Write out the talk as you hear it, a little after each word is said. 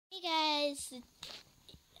Hey guys,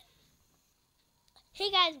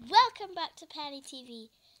 welcome back to Penny TV.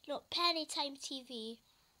 No, Penny Time TV.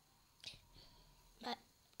 My,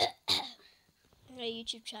 my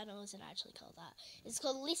YouTube channel isn't actually called that. It's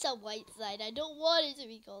called Lisa Whiteside. I don't want it to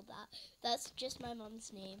be called that. That's just my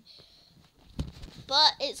mum's name.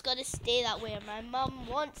 But it's got to stay that way, and my mum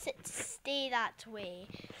wants it to stay that way.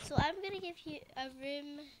 So I'm going to give you a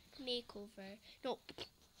room makeover. No,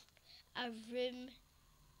 a room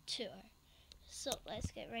tour. So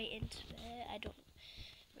let's get right into it.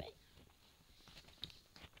 Right.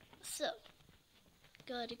 So,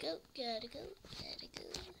 gotta go. It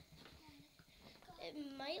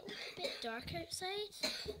might look a bit dark outside.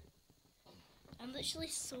 I'm literally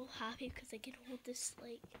so happy because I can hold this,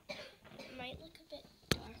 like, it might look a bit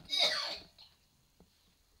dark outside.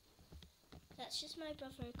 That's just my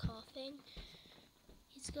brother coughing.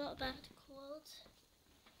 He's got a bad cold.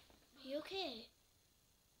 Are you okay?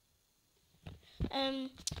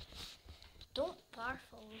 Don't barf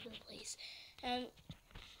all over the place.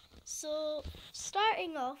 So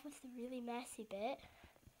starting off with the really messy bit,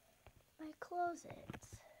 my closet.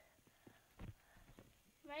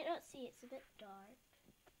 You might not see, it's a bit dark.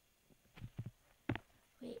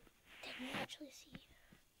 Wait, can you actually see?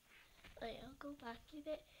 Wait, I'll go back a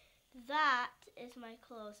bit. That is my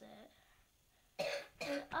closet.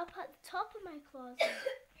 And up at the top of my closet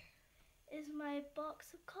is my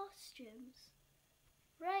box of costumes.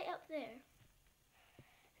 Right up there.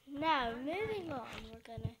 Now, moving on, we're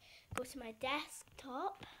going to go to my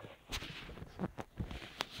desktop.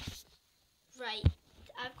 Right,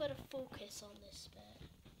 I've got to focus on this bit.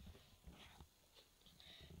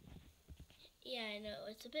 Yeah, I know,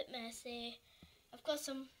 it's a bit messy. I've got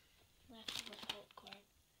some leftover popcorn.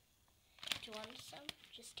 Do you want some?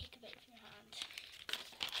 Just take a bit in your hand.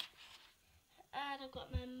 And I've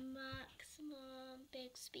got my maximum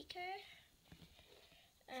big speaker.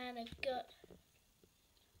 And I've got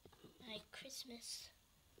my Christmas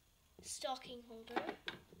stocking holder.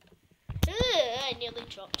 I nearly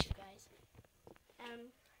dropped you guys.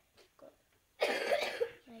 Got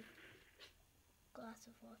my glass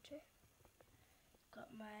of water.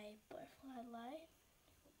 Got my butterfly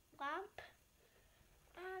lamp.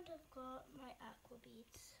 And I've got my aqua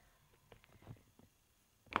beads.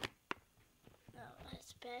 Now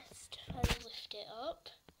it's best if I lift it up.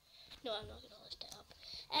 No, I'm not going to lift it up.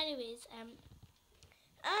 Anyways, and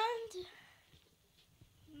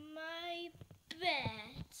my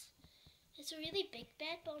bed. It's a really big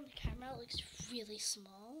bed, but on the camera it looks really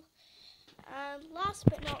small. And last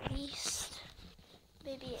but not least,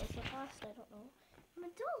 maybe it isn't last, I don't know, my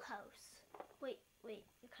dollhouse. Wait,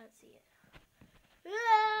 you can't see it.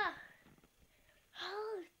 Ah!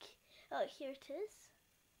 Oh, here it is.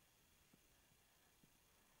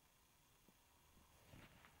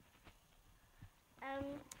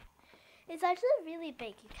 It's actually really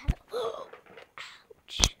big. You can't. Oh,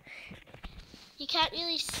 ouch! You can't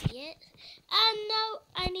really see it. And now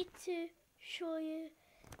I need to show you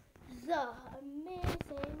the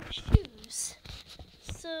amazing shoes.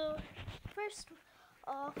 So first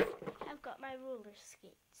off, I've got my roller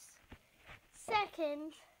skates.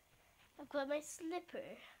 Second, I've got my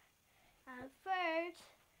slipper. And third,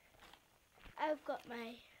 I've got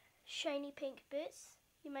my shiny pink boots.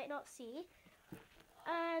 You might not see.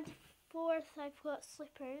 And fourth, I've got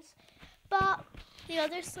slippers, but the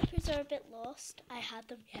other slippers are a bit lost. I had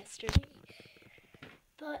them yesterday.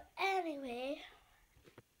 But anyway,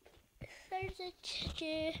 there's it to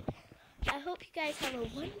do. I hope you guys have a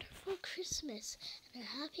wonderful Christmas and a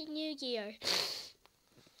Happy New Year.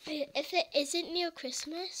 If it isn't near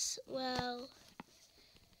Christmas, well,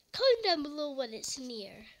 comment down below when it's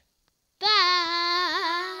near.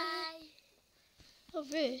 Bye! Oh,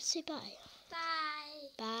 Ruth, say bye. Bye.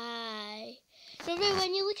 Bye. No,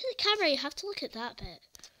 when you look at the camera, you have to look at that bit.